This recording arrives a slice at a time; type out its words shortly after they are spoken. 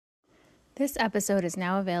This episode is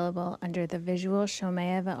now available under the Visual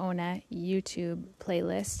Shomea Va'ona YouTube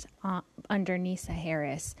playlist under Nisa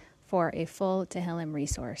Harris for a full Tehillim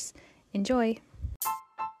resource. Enjoy!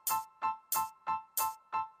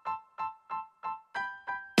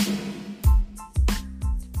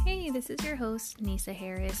 Hey, this is your host, Nisa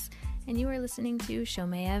Harris, and you are listening to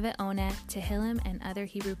Shomea Va'ona, Tehillim and Other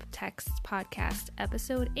Hebrew Texts podcast,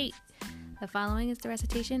 episode 8. The following is the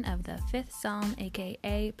recitation of the 5th Psalm,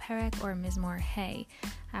 aka Perek or Mizmor Hey.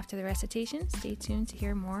 After the recitation, stay tuned to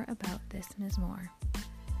hear more about this mizmor.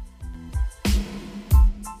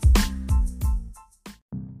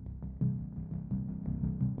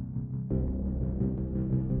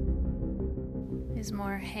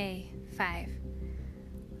 Mizmor Hey 5.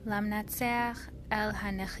 Lamnatseach el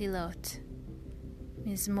hanechilot.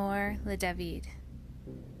 Mizmor LeDavid.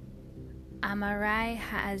 Amarai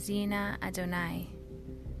ha'azina Adonai.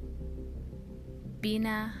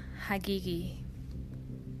 Bina hagigi.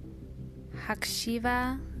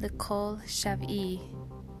 Hakshiva lekol shav'i.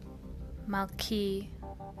 Malki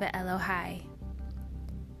ve'elohai.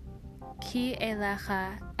 Ki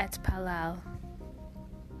elecha et palal.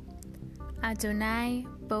 Adonai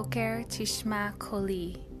boker tishma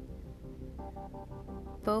koli.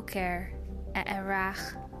 Boker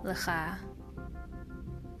e'erach lecha.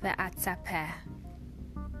 Ve'atzapeh.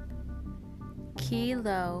 Ki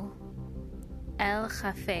lo el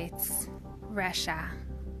chafetz resha.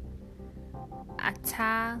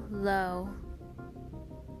 Ata lo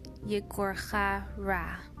yigorcha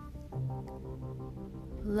ra.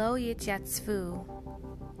 Lo yityatzvu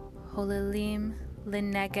holilim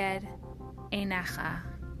leneged einacha.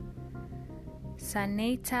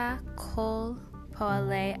 Saneta kol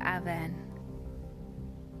poale aven.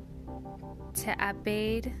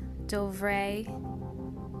 Te'abed dovrei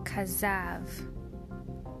kazav,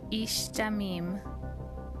 ish damim,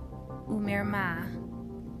 umirma,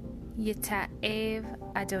 yita'ev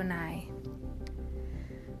Adonai.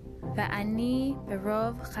 Va'ani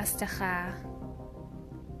berov chastecha,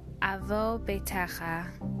 avo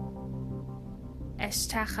betecha,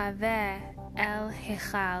 eshtachave el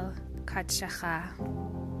hechal kadshecha,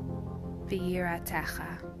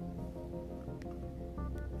 v'yiratecha.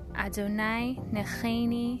 Adonai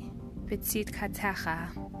necheni b'tzidkatecha,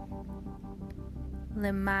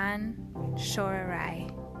 leman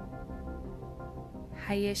shorerai.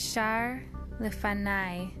 Hayeshar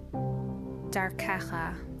lefanai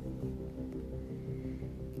darkecha.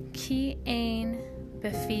 Ki ein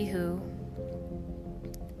befihu,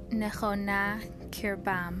 nechona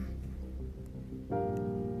kirbam.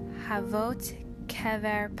 Havot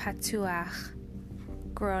kever patuach,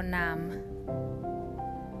 gronam.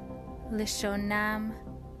 Lishonam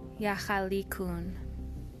yachalikun.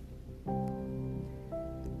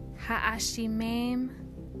 Ha'ashimem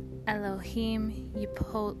Elohim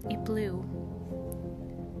yiplu.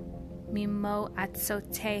 Mimo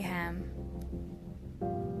atzotehem.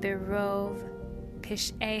 Berov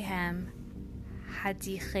pishehem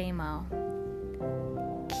hadichemo.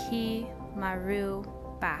 Ki maru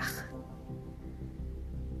bach.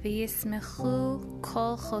 V'yismechu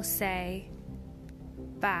kol chosei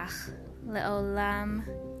bach. Le'olam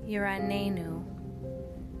yiranenu,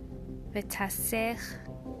 v'tasech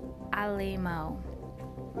alemo,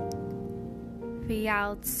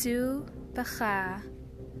 v'yaltzu b'cha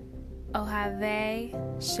ohave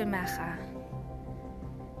shemecha.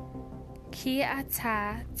 Ki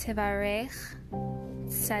ata tevarech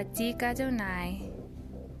tzadik Adonai,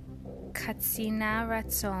 katzina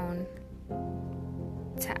ratzon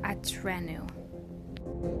ta'atrenu.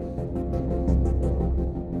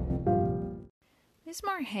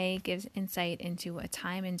 Mizmor Hey gives insight into a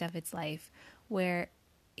time in David's life where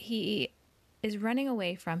he is running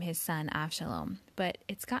away from his son Avshalom, but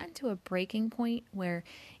it's gotten to a breaking point where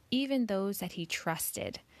even those that he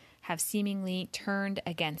trusted have seemingly turned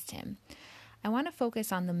against him. I want to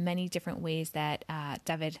focus on the many different ways that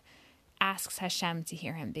David asks Hashem to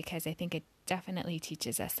hear him, because I think it definitely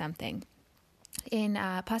teaches us something. In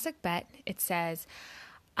Pasuk Bet, it says,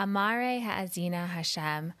 Amare ha'azina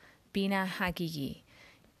Hashem Bina hagigi.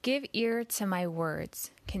 Give ear to my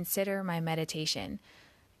words. Consider my meditation.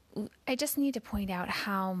 I just need to point out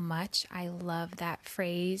how much I love that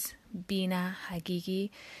phrase, Bina hagigi.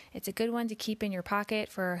 It's a good one to keep in your pocket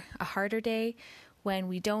for a harder day when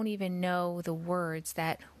we don't even know the words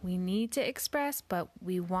that we need to express, but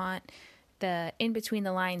we want the in between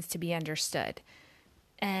the lines to be understood.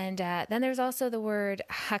 And then there's also the word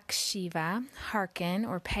hakshiva, hearken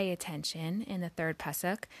or pay attention in the third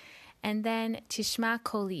pasuk. And then tishma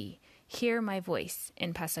koli, hear my voice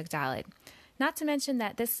in pasuk Dalet. Not to mention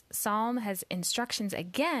that this psalm has instructions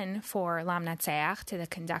again for Lam Natseach, to the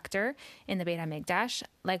conductor in the Beit HaMikdash,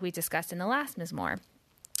 like we discussed in the last mizmor.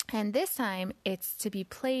 And this time, it's to be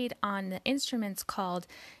played on the instruments called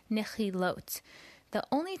nechilot, the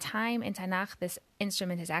only time in Tanakh this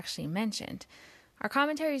instrument is actually mentioned. Our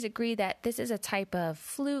commentaries agree that this is a type of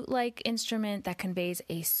flute-like instrument that conveys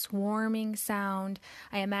a swarming sound.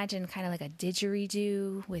 I imagine kind of like a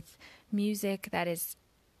didgeridoo with music that is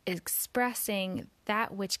expressing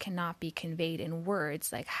that which cannot be conveyed in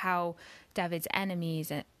words, like how David's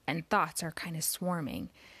enemies and thoughts are kind of swarming.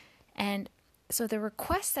 And so the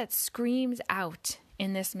request that screams out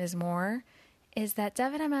in this mizmor is that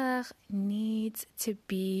David HaMelech needs to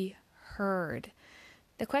be heard.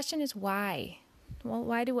 The question is why? Well,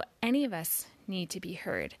 why do any of us need to be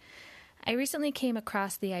heard? I recently came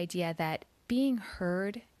across the idea that being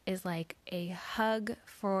heard is like a hug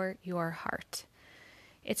for your heart.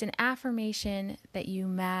 It's an affirmation that you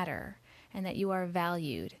matter and that you are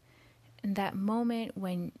valued. And that moment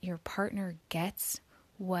when your partner gets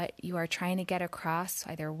what you are trying to get across,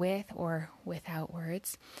 either with or without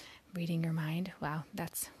words, reading your mind, wow,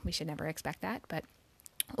 we should never expect that,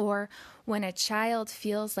 or when a child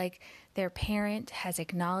feels like their parent has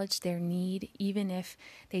acknowledged their need, even if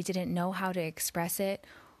they didn't know how to express it,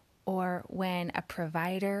 or when a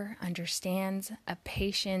provider understands a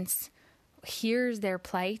patient's, hears their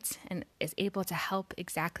plight and is able to help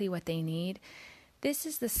exactly what they need. This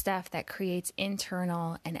is the stuff that creates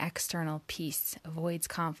internal and external peace, avoids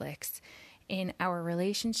conflicts in our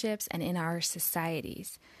relationships and in our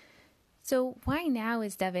societies. So why now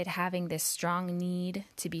is David having this strong need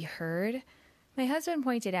to be heard? My husband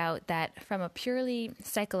pointed out that from a purely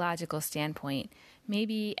psychological standpoint,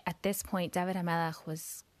 maybe at this point David HaMelech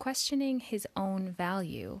was questioning his own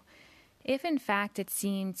value. If in fact it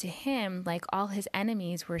seemed to him like all his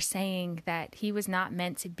enemies were saying that he was not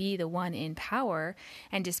meant to be the one in power,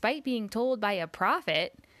 and despite being told by a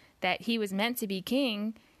prophet that he was meant to be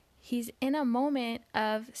king, he's in a moment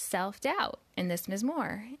of self-doubt in this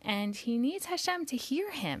mizmor, and he needs Hashem to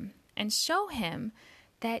hear him and show him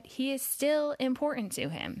that he is still important to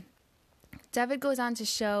him. David goes on to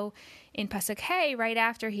show in Pasuk Hey, right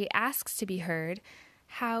after he asks to be heard,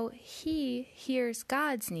 how he hears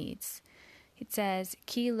God's needs. It says,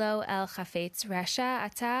 Ki lo el chafetz resha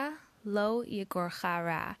ata lo yigorcha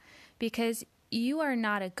ra, because you are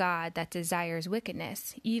not a God that desires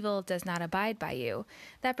wickedness. Evil does not abide by you.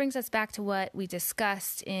 That brings us back to what we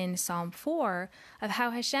discussed in Psalm 4 of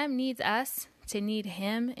how Hashem needs us to need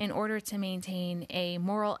him in order to maintain a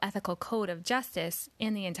moral, ethical code of justice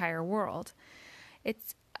in the entire world.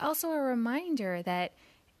 It's also a reminder that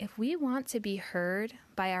if we want to be heard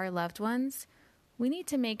by our loved ones, we need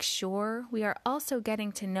to make sure we are also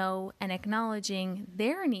getting to know and acknowledging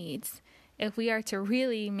their needs if we are to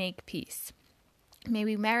really make peace. May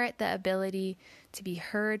we merit the ability to be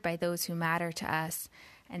heard by those who matter to us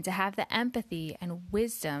and to have the empathy and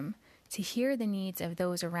wisdom to hear the needs of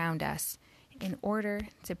those around us in order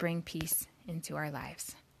to bring peace into our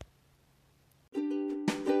lives.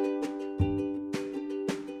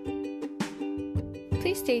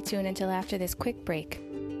 Please stay tuned until after this quick break.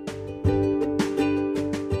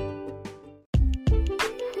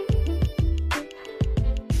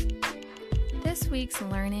 This week's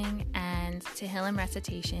learning and Tehillim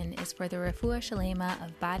recitation is for the Refuah Shalema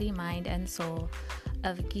of body, mind, and soul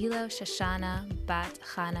of Gilo Shoshana Bat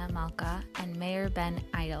Chana Malka and Meir Ben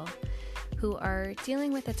Idol, who are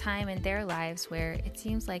dealing with a time in their lives where it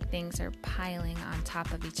seems like things are piling on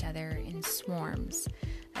top of each other in swarms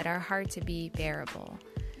that are hard to be bearable.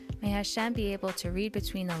 May Hashem be able to read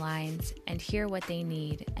between the lines and hear what they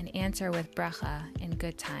need and answer with bracha in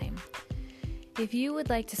good time. If you would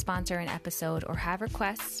like to sponsor an episode or have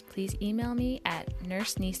requests, please email me at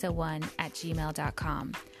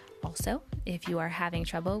nursenisa1@gmail.com. Also, if you are having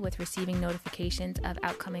trouble with receiving notifications of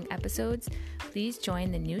upcoming episodes, please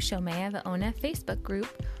join the new Shomea V'Ona Facebook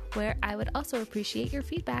group, where I would also appreciate your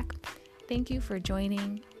feedback. Thank you for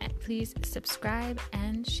joining, and please subscribe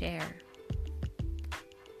and share.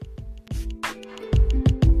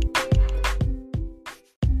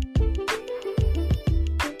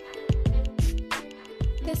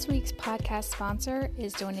 This week's podcast sponsor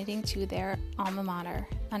is donating to their alma mater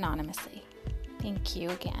anonymously. Thank you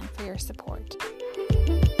again for your support.